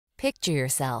Picture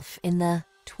yourself in the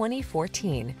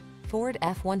 2014 Ford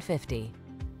F-150.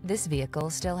 This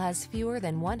vehicle still has fewer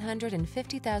than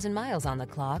 150,000 miles on the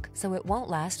clock, so it won't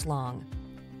last long.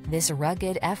 This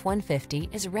rugged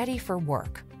F-150 is ready for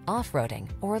work, off-roading,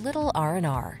 or a little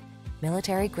R&R.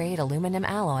 Military-grade aluminum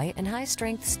alloy and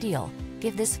high-strength steel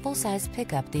give this full-size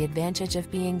pickup the advantage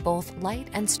of being both light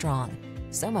and strong,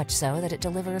 so much so that it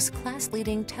delivers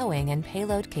class-leading towing and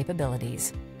payload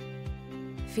capabilities.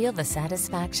 Feel the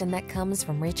satisfaction that comes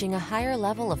from reaching a higher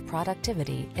level of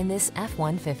productivity in this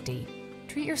F-150.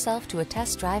 Treat yourself to a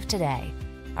test drive today.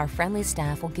 Our friendly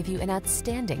staff will give you an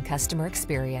outstanding customer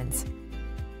experience.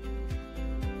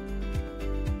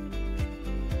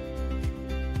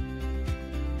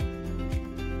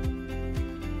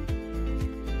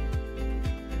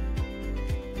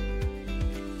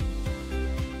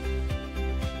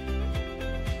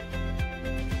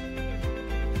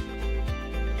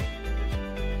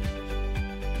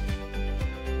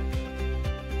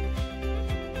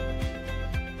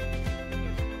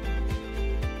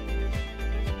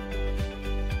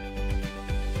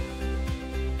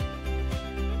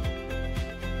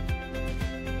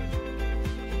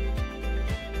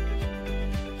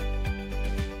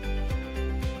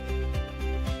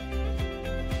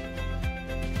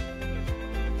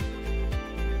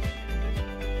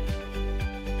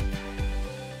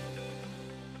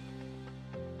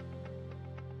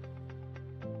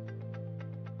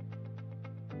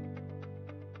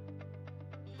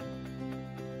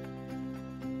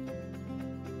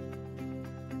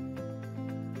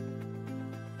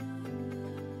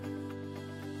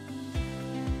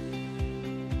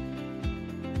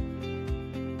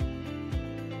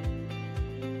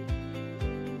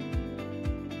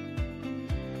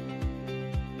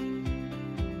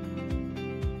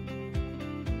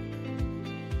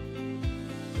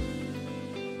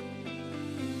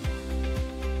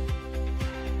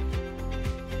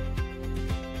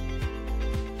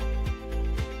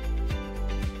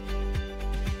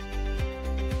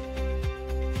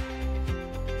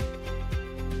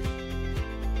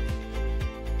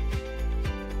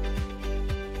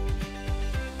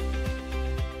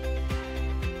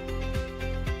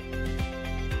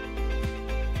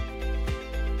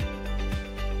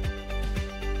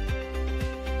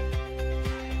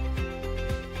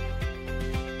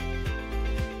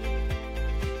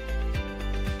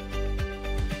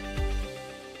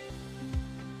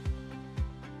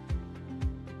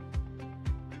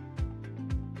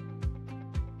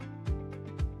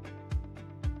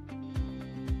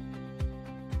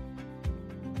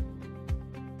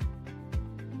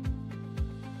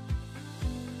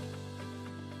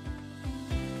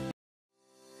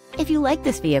 If you like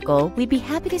this vehicle, we'd be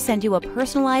happy to send you a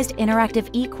personalized interactive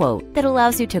e-quote that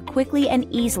allows you to quickly and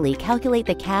easily calculate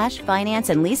the cash, finance,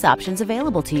 and lease options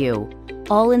available to you.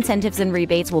 All incentives and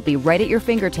rebates will be right at your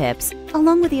fingertips,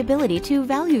 along with the ability to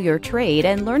value your trade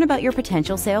and learn about your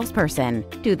potential salesperson.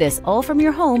 Do this all from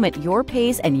your home at your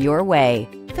pace and your way.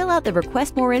 Fill out the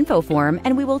Request More Info form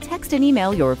and we will text and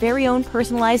email your very own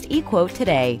personalized e-quote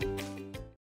today.